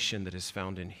salvation that is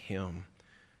found in him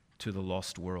to the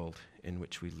lost world in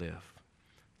which we live.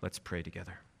 Let's pray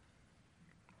together.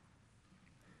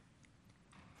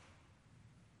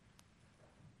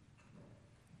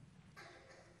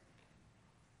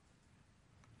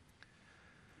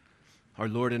 Our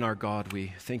Lord and our God,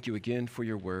 we thank you again for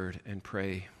your word and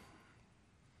pray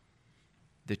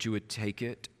that you would take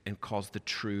it and cause the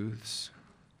truths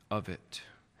of it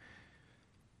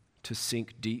to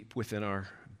sink deep within our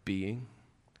being,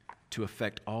 to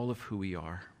affect all of who we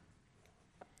are,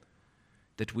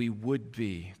 that we would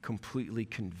be completely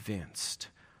convinced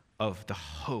of the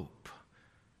hope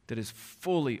that is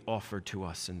fully offered to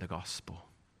us in the gospel.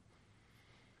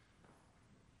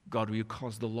 God, will you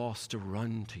cause the lost to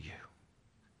run to you,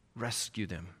 rescue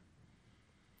them,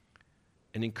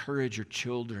 and encourage your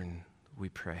children, we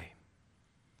pray,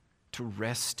 to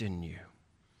rest in you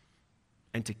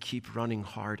and to keep running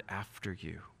hard after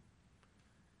you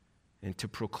and to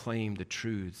proclaim the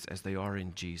truths as they are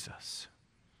in Jesus,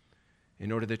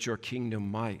 in order that your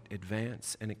kingdom might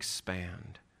advance and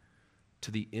expand to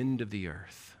the end of the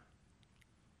earth.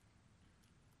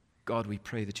 God, we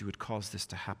pray that you would cause this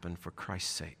to happen for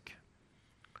Christ's sake.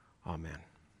 Amen.